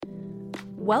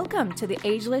Welcome to the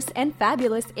Ageless and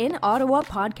Fabulous in Ottawa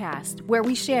podcast, where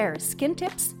we share skin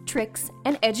tips, tricks,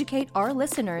 and educate our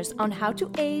listeners on how to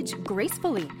age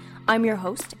gracefully. I'm your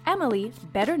host, Emily,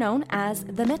 better known as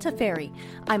the Meta Fairy.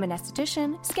 I'm an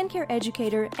esthetician, skincare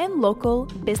educator, and local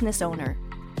business owner.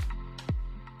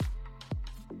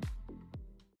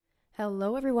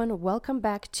 Hello, everyone. Welcome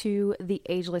back to the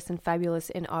Ageless and Fabulous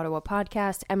in Ottawa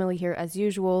podcast. Emily here as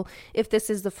usual. If this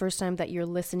is the first time that you're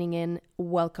listening in,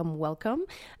 welcome.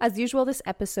 As usual, this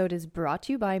episode is brought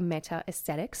to you by Meta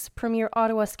Aesthetics, premier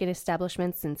Ottawa skin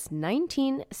establishment since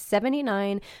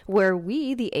 1979, where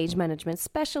we, the age management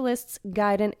specialists,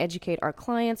 guide and educate our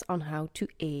clients on how to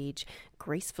age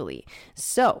gracefully.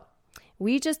 So,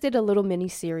 we just did a little mini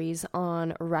series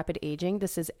on rapid aging.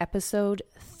 This is episode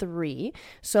 3.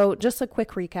 So just a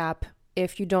quick recap.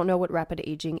 If you don't know what rapid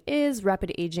aging is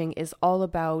all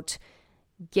about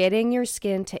getting your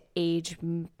skin to age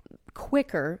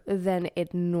quicker than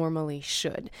it normally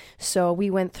should. So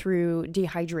we went through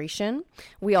dehydration.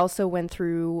 We also went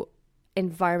through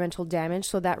environmental damage,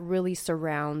 so that really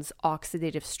surrounds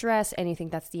oxidative stress, anything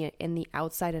that's in the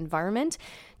outside environment.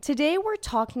 Today we're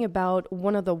talking about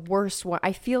one of the worst one.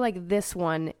 I feel like this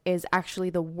one is actually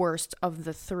the worst of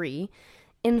the 3,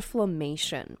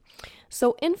 inflammation.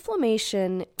 So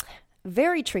inflammation,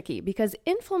 very tricky because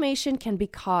inflammation can be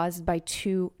caused by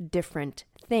 2 different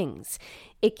things.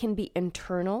 It can be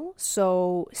internal,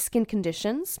 so skin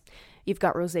conditions. You've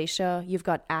got rosacea, you've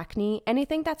got acne,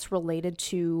 anything that's related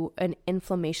to an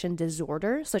inflammation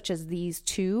disorder, such as these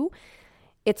 2,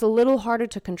 it's a little harder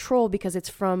to control because it's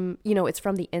from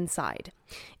the inside.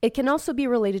 It can also be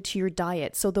related to your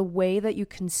diet. So the way that you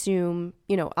consume,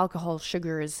 alcohol,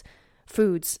 sugars,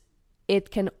 foods,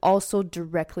 it can also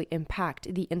directly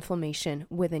impact the inflammation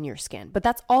within your skin. But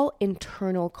that's all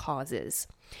internal causes.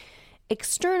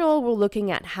 External, we're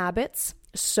looking at habits.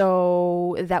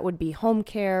 So that would be home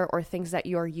care or things that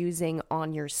you're using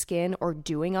on your skin or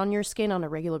doing on your skin on a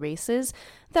regular basis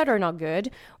that are not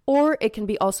good. Or it can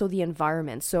be also the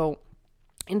environment. So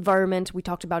environment, we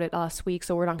talked about it last week,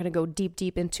 so we're not going to go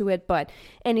deep into it, but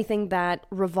anything that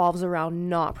revolves around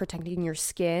not protecting your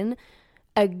skin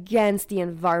against the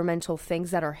environmental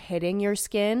things that are hitting your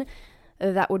skin,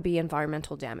 that would be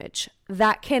environmental damage.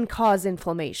 That can cause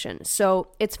inflammation. So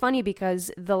it's funny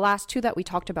because the last 2 that we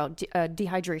talked about,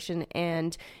 dehydration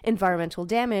and environmental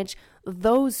damage,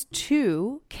 those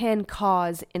 2 can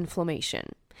cause inflammation.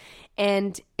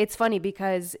 And it's funny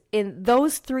because in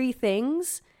those 3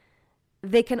 things,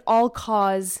 they can all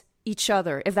cause each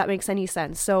other, if that makes any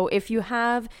sense. So if you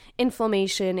have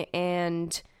inflammation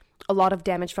and a lot of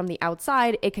damage from the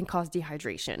outside, it can cause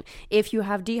dehydration. If you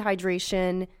have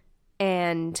dehydration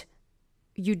and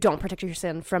you don't protect your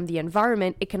skin from the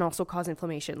environment, it can also cause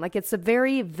inflammation. Like, it's a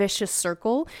very vicious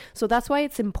circle. So that's why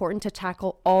it's important to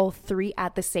tackle all 3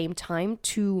 at the same time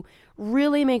to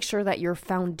really make sure that your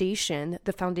foundation,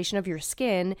 the foundation of your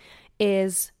skin,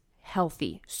 is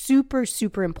healthy. Super,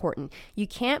 super important. You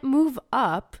can't move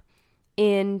up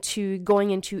into going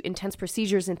into intense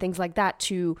procedures and things like that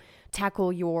to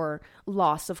tackle your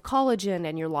loss of collagen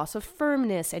and your loss of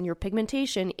firmness and your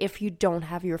pigmentation if you don't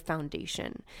have your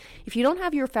foundation. If you don't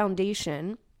have your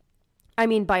foundation,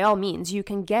 by all means, you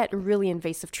can get really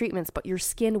invasive treatments, but your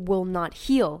skin will not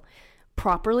heal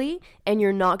properly and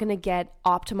you're not going to get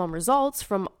optimum results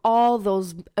from all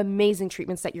those amazing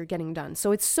treatments that you're getting done.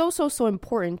 So it's so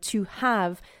important to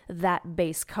have that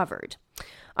base covered.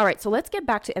 All right, so let's get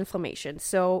back to inflammation.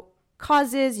 So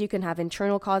causes, you can have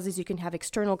internal causes, you can have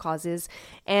external causes.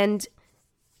 And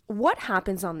what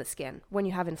happens on the skin when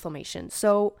you have inflammation?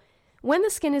 So when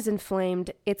the skin is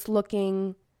inflamed, it's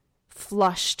looking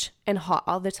flushed and hot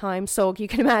all the time. So you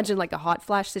can imagine like a hot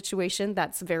flash situation.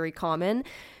 That's very common.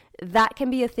 That can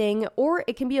be a thing, or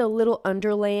it can be a little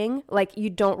underlaying, like you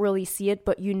don't really see it,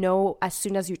 but as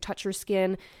soon as you touch your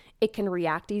skin, it can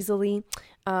react easily.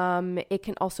 It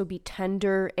can also be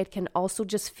tender. It can also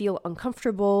just feel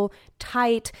uncomfortable,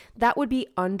 tight. That would be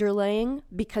underlaying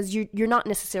because you're not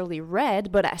necessarily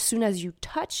red, but as soon as you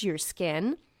touch your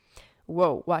skin,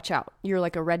 whoa, watch out. You're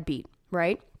like a red beet,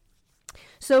 right?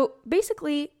 So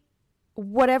basically,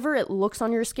 whatever it looks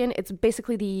on your skin, it's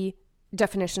basically the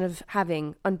definition of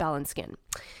having unbalanced skin.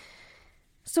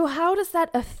 So how does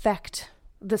that affect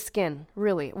the skin,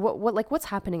 really? What's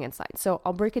happening inside? So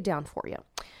I'll break it down for you.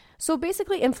 So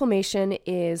basically, inflammation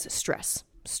is stress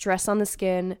on the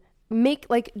skin.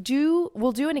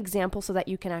 We'll do an example so that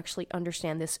you can actually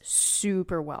understand this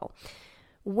super well.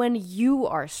 When you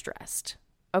are stressed,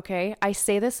 okay, I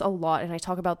say this a lot and I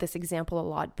talk about this example a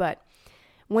lot, but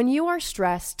when you are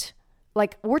stressed,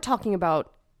 like we're talking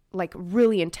about like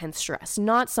really intense stress,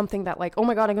 not something that like, oh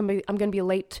my God, I'm gonna be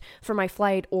late for my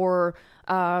flight, or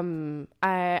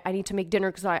I need to make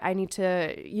dinner because I need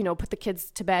to, put the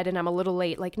kids to bed and I'm a little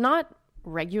late. Like, not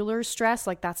regular stress,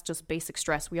 like that's just basic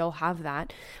stress. We all have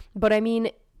that. But I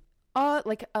mean,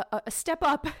 like a step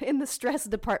up in the stress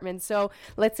department. So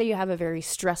let's say you have a very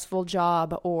stressful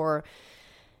job, or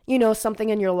something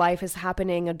in your life is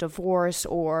happening, a divorce,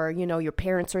 or, your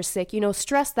parents are sick,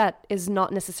 stress that is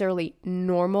not necessarily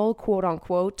normal, quote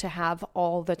unquote, to have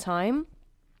all the time.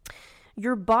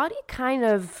 Your body kind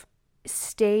of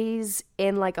stays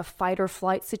in like a fight or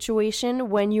flight situation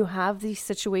when you have these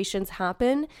situations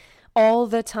happen all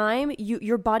the time.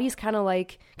 Your body's kind of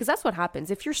like, because that's what happens.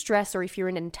 If you're stressed or if you're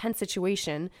in an intense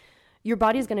situation, your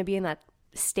body's going to be in that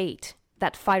state,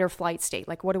 that fight or flight state.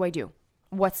 Like, what do I do?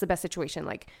 What's the best situation?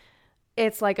 Like,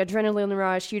 it's like adrenaline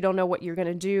rush. You don't know what you're going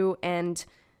to do. And,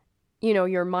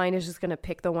 your mind is just going to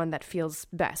pick the one that feels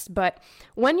best. But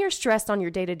when you're stressed on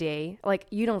your day to day, like,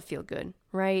 you don't feel good,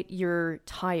 right? You're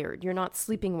tired. You're not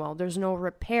sleeping well. There's no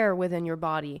repair within your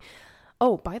body.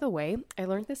 Oh, by the way, I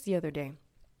learned this the other day.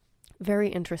 Very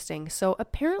interesting. So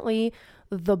apparently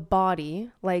the body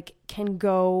like can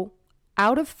go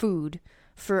out of food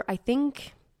for, I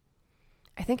think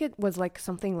it was like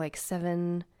something like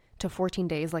 7 to 14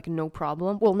 days, like no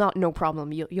problem. Well, not no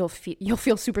problem. You'll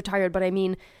feel super tired, but I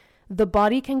mean, the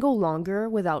body can go longer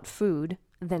without food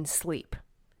than sleep.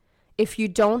 If you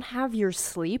don't have your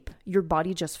sleep, your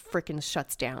body just freaking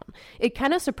shuts down. It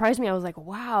kind of surprised me. I was like,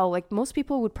 wow, like most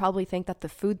people would probably think that the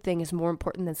food thing is more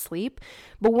important than sleep.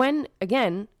 But when,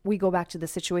 again, we go back to the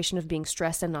situation of being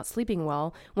stressed and not sleeping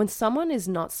well, when someone is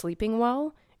not sleeping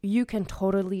well, you can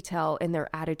totally tell in their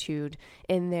attitude,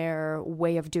 in their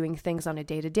way of doing things on a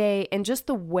day-to-day, and just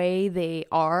the way they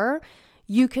are,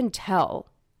 you can tell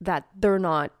that they're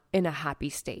not in a happy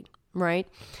state, right?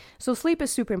 So sleep is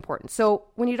super important. So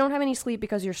when you don't have any sleep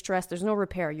because you're stressed, there's no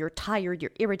repair, you're tired,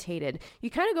 you're irritated, you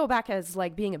kind of go back as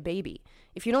like being a baby.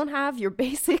 If you don't have your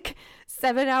basic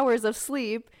 7 hours of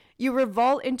sleep, you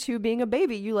revolt into being a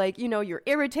baby. You like, you're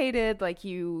irritated, like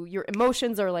your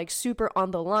emotions are like super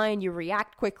on the line, you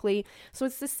react quickly. So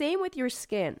it's the same with your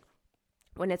skin.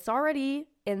 When it's already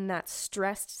in that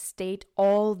stressed state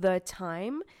all the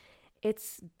time,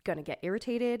 it's going to get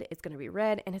irritated, it's going to be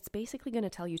red, and it's basically going to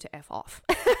tell you to F off.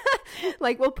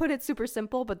 Like, we'll put it super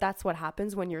simple, but that's what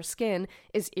happens when your skin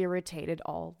is irritated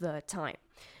all the time.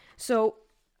 So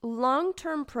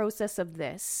long-term process of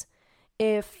this,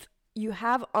 if you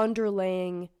have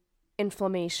underlying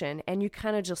inflammation and you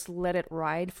kind of just let it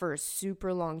ride for a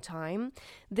super long time,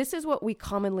 this is what we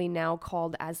commonly now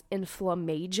called as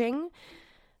inflammaging.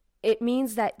 It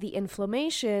means that the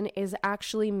inflammation is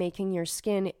actually making your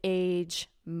skin age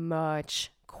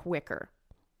much quicker,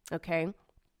 okay?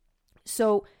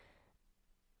 So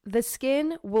the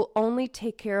skin will only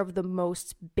take care of the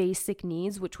most basic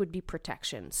needs, which would be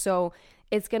protection. So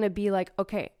it's going to be like,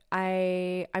 okay,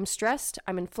 I'm stressed,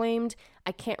 I'm inflamed,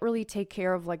 I can't really take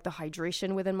care of like the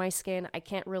hydration within my skin, I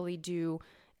can't really do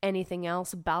anything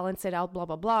else, balance it out, blah,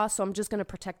 blah, blah. So I'm just going to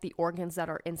protect the organs that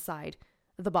are inside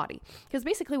the body. Because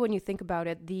basically when you think about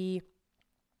it, the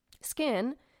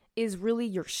skin is really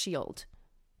your shield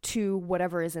to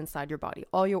whatever is inside your body,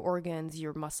 all your organs,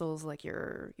 your muscles, like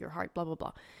your heart, blah, blah,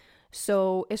 blah.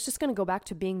 So it's just going to go back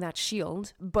to being that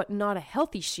shield, but not a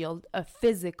healthy shield, a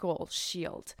physical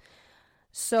shield.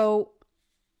 So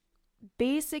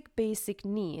basic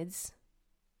needs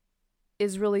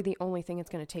is really the only thing it's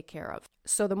going to take care of.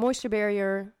 So the moisture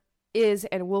barrier is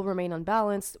and will remain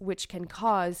unbalanced, which can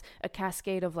cause a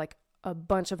cascade of like a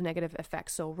bunch of negative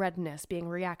effects. So redness, being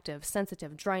reactive,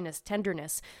 sensitive, dryness,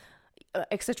 tenderness,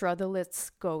 etc. The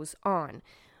list goes on.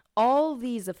 All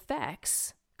these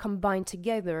effects combined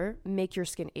together make your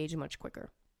skin age much quicker.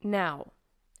 Now,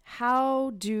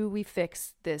 how do we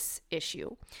fix this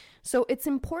issue? So it's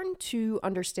important to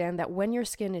understand that when your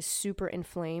skin is super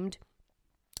inflamed,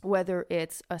 whether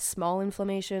it's a small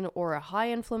inflammation or a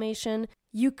high inflammation,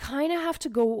 you kind of have to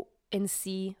go and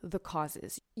see the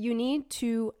causes. You need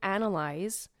to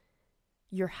analyze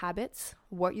your habits,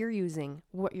 what you're using,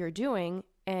 what you're doing,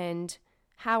 and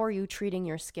how are you treating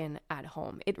your skin at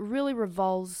home. It really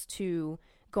revolves to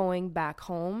going back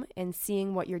home and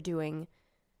seeing what you're doing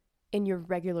in your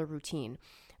regular routine.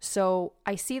 So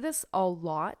I see this a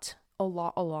lot.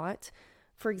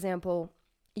 For example,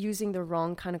 using the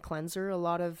wrong kind of cleanser.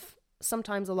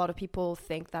 Sometimes a lot of people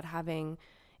think that having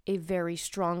a very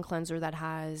strong cleanser that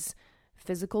has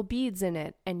physical beads in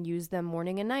it and use them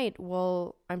morning and night.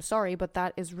 Well, I'm sorry, but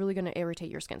that is really going to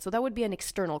irritate your skin. So that would be an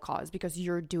external cause because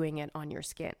you're doing it on your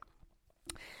skin.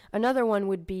 Another one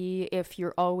would be if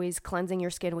you're always cleansing your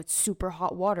skin with super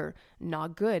hot water.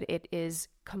 Not good. It is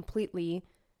completely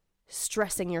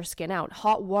stressing your skin out.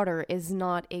 Hot water is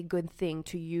not a good thing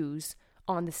to use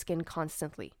on the skin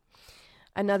constantly.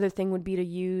 Another thing would be to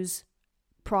use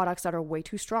products that are way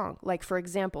too strong. Like, for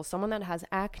example, someone that has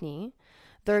acne,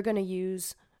 they're going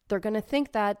to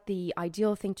think that the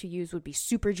ideal thing to use would be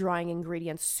super drying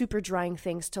ingredients, super drying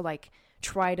things to like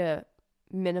try to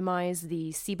minimize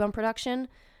the sebum production.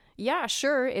 Yeah,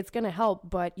 sure, it's going to help,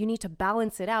 but you need to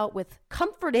balance it out with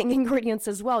comforting ingredients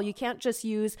as well. You can't just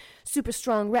use super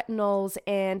strong retinols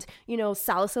and,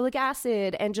 salicylic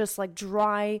acid and just like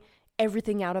dry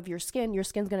everything out of your skin. Your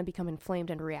skin's going to become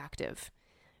inflamed and reactive,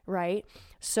 right?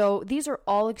 So these are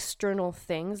all external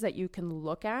things that you can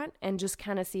look at and just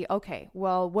kind of see, okay,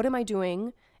 well, what am I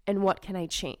doing and what can I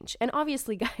change? And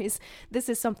obviously, guys, this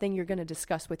is something you're going to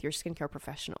discuss with your skincare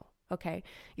professional, okay?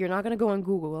 You're not going to go on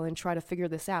Google and try to figure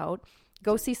this out.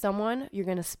 Go see someone. You're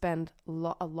going to spend a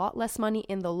lot less money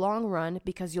in the long run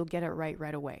because you'll get it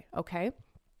right away, okay?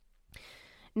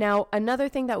 Now, another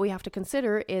thing that we have to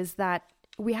consider is that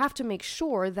we have to make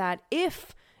sure that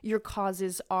if your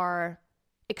causes are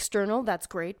external, that's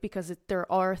great because there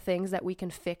are things that we can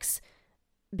fix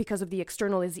because of the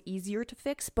external is easier to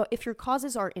fix. But if your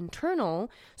causes are internal,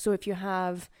 so if you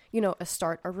have, a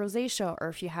start of rosacea, or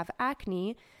if you have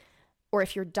acne, or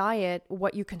if your diet,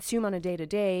 what you consume on a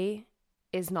day-to-day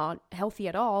is not healthy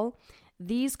at all,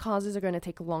 these causes are going to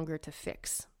take longer to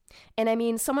fix. And I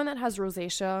mean, someone that has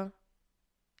rosacea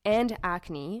and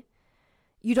acne,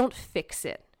 you don't fix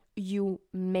it, you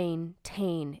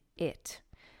maintain it.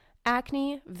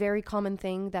 Acne, very common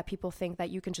thing that people think that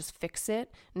you can just fix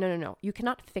it. No. You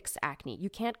cannot fix acne.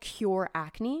 You can't cure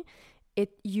acne.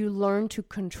 You learn to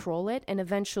control it, and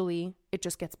eventually it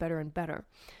just gets better and better.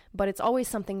 But it's always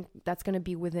something that's going to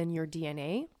be within your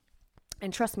DNA.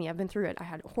 And trust me, I've been through it. I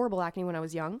had horrible acne when I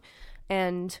was young,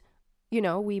 and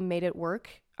we made it work.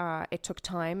 It took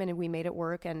time and we made it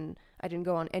work, and I didn't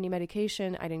go on any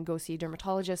medication. I didn't go see a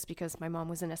dermatologist because my mom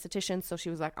was an esthetician. So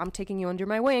she was like, I'm taking you under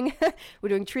my wing. We're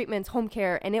doing treatments, home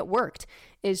care, and it worked.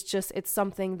 It's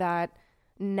something that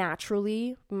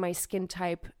naturally my skin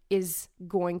type is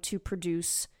going to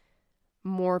produce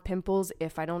more pimples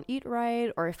if I don't eat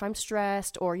right or if I'm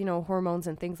stressed or, hormones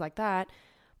and things like that.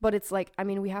 But it's like,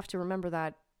 we have to remember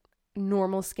that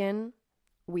normal skin,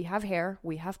 we have hair,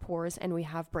 we have pores, and we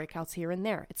have breakouts here and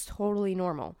there. It's totally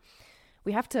normal.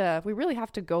 We really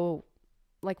have to go,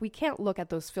 like, we can't look at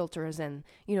those filters and,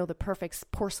 the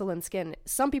perfect porcelain skin.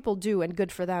 Some people do, and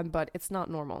good for them, but it's not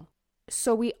normal.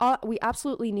 So we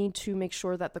absolutely need to make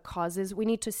sure that we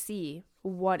need to see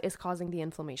what is causing the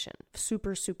inflammation.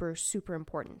 Super, super, super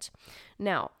important.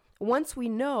 Now, once we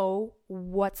know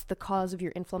what's the cause of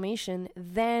your inflammation,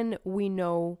 then we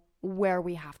know where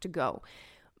we have to go.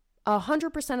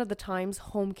 100% of the times,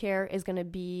 home care is going to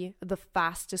be the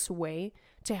fastest way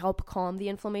to help calm the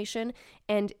inflammation.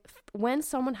 And when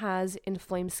someone has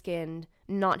inflamed skin,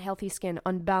 not healthy skin,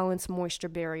 unbalanced moisture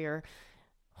barrier,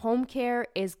 home care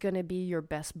is going to be your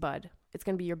best bud. It's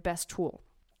going to be your best tool.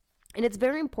 And it's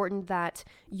very important that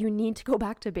you need to go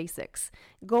back to basics.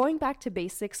 Going back to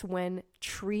basics when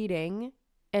treating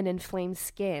an inflamed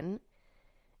skin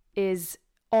is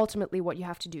ultimately what you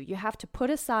have to do. You have to put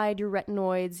aside your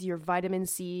retinoids, your vitamin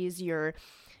C's,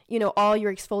 all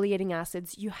your exfoliating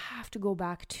acids. You have to go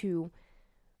back to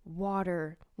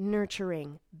water,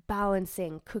 nurturing,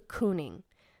 balancing, cocooning.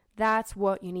 That's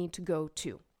what you need to go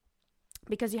to.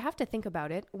 Because you have to think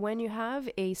about it. When you have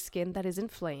a skin that is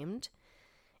inflamed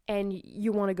and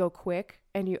you want to go quick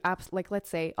and let's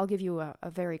say, I'll give you a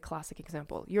very classic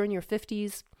example. You're in your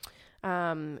 50s.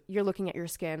 You're looking at your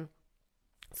skin.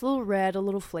 It's a little red, a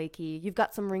little flaky. You've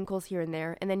got some wrinkles here and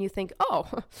there. And then you think, I'm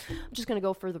just going to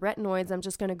go for the retinoids. I'm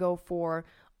just going to go for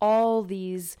all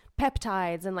these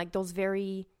peptides and like those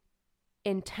very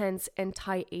intense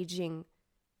anti-aging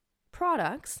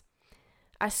products.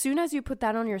 As soon as you put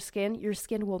that on your skin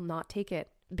will not take it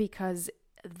because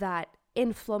that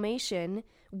inflammation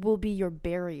will be your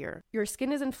barrier. Your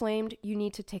skin is inflamed. You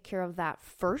need to take care of that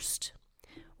first.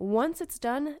 Once it's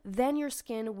done, then your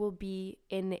skin will be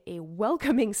in a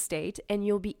welcoming state and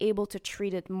you'll be able to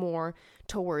treat it more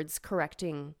towards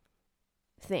correcting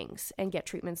things and get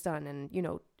treatments done and,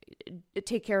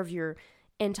 take care of your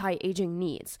anti-aging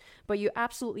needs. But you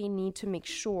absolutely need to make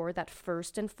sure that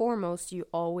first and foremost, you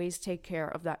always take care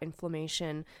of that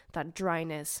inflammation, that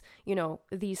dryness,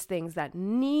 these things that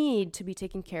need to be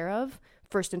taken care of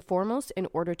first and foremost in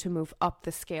order to move up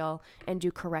the scale and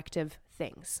do corrective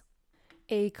things.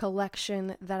 A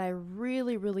collection that I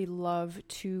really, really love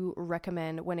to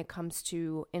recommend when it comes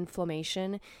to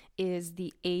inflammation is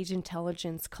the Age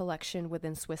Intelligence collection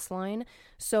within Swissline.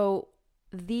 So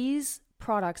these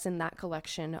products in that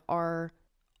collection are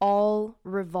all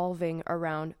revolving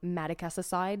around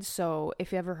madecassoside. So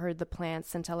if you ever heard the plant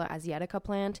Centella asiatica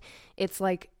plant, it's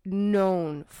like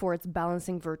known for its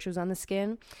balancing virtues on the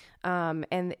skin.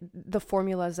 And the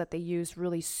formulas that they use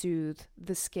really soothe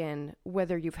the skin,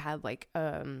 whether you've had like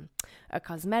a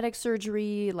cosmetic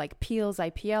surgery, like peels,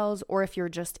 IPLs, or if you're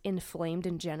just inflamed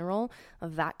in general.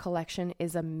 That collection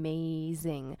is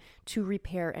amazing to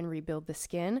repair and rebuild the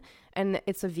skin. And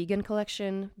it's a vegan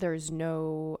collection. There's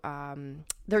no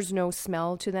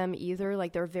smell to them either.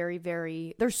 Like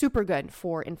they're super good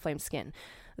for inflamed skin.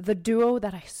 The duo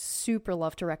that I super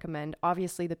love to recommend,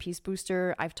 obviously the Peace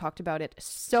Booster. I've talked about it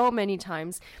so many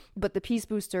times, but the Peace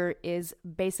Booster is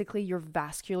basically your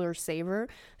vascular saver.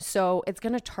 So it's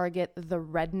going to target the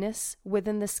redness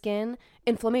within the skin,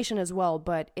 inflammation as well,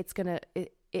 but it's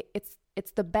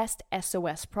the best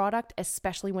SOS product,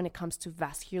 especially when it comes to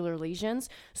vascular lesions.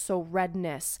 So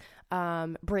redness,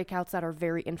 breakouts that are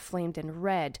very inflamed and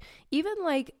red, even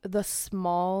like the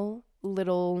small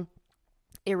little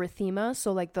erythema,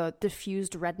 so like the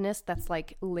diffused redness that's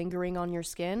like lingering on your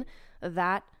skin,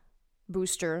 that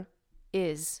booster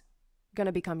is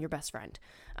gonna become your best friend.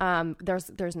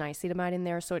 There's niacinamide in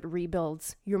there, so it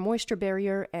rebuilds your moisture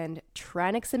barrier, and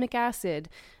tranexamic acid,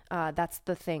 that's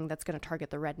the thing that's gonna target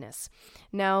the redness.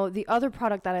 Now, the other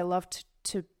product that I love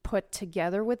to put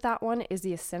together with that one is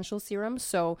the Essential Serum.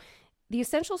 So the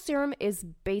Essential Serum is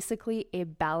basically a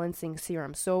balancing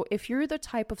serum. So if you're the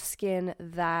type of skin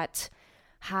that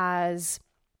has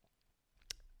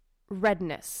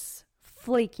redness,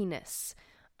 flakiness,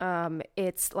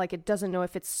 it's like it doesn't know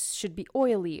if it should be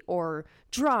oily or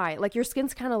dry, like your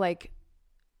skin's kind of like,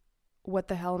 what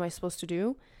the hell am I supposed to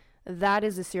do? That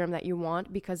is the serum that you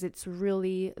want, because it's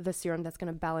really the serum that's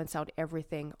going to balance out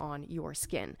everything on your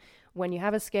skin. When you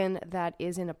have a skin that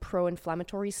is in a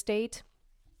pro-inflammatory state,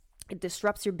 it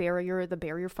disrupts your barrier, the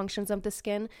barrier functions of the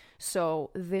skin. So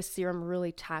this serum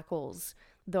really tackles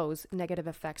those negative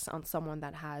effects on someone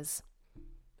that has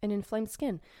an inflamed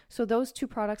skin. So those two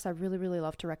products I really, really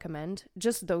love to recommend.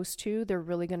 Just those two, they're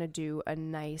really going to do a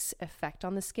nice effect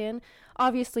on the skin.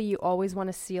 Obviously, you always want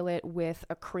to seal it with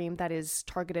a cream that is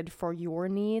targeted for your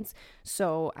needs.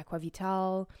 So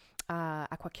Aquavital,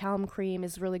 Aquacalm cream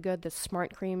is really good. The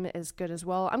Smart cream is good as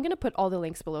well. I'm going to put all the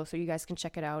links below so you guys can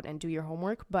check it out and do your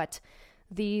homework. But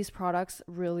these products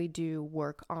really do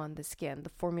work on the skin.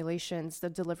 The formulations, the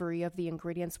delivery of the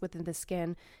ingredients within the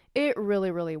skin, it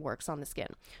really, really works on the skin.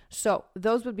 So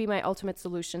those would be my ultimate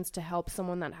solutions to help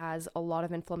someone that has a lot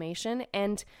of inflammation.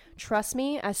 And trust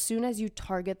me, as soon as you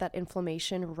target that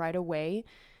inflammation right away,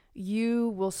 you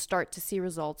will start to see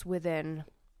results within,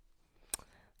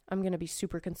 I'm going to be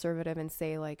super conservative and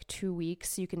say like 2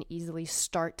 weeks. You can easily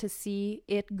start to see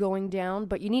it going down,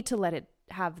 but you need to let it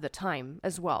have the time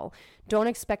as well. Don't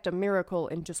expect a miracle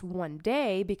in just one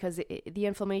day, because the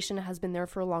inflammation has been there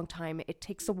for a long time. It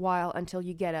takes a while until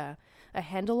you get a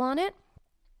handle on it.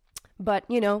 But,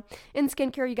 you know, in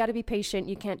skincare, you got to be patient.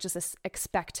 You can't just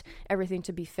expect everything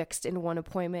to be fixed in one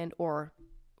appointment or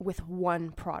with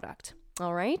one product.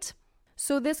 All right?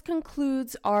 So this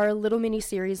concludes our little mini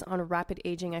series on rapid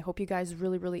aging. I hope you guys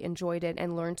really, really enjoyed it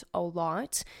and learned a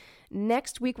lot.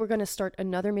 Next week, we're going to start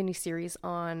another mini series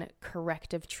on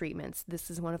corrective treatments.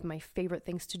 This is one of my favorite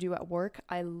things to do at work.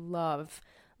 I love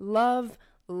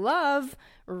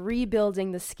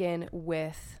rebuilding the skin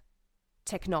with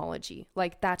technology.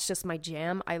 Like, that's just my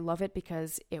jam. I love it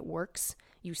because it works.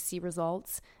 You see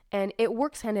results, and it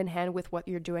works hand in hand with what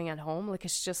you're doing at home. Like,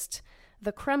 it's just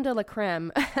the creme de la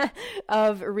creme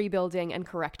of rebuilding and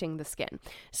correcting the skin.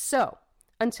 So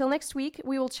until next week,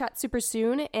 we will chat super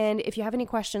soon. And if you have any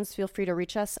questions, feel free to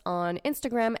reach us on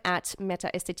Instagram at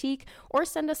MetaEsthetique, or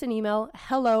send us an email,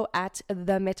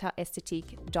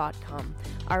 hello@themetaesthetique.com.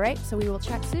 All right, so we will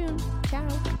chat soon. Ciao.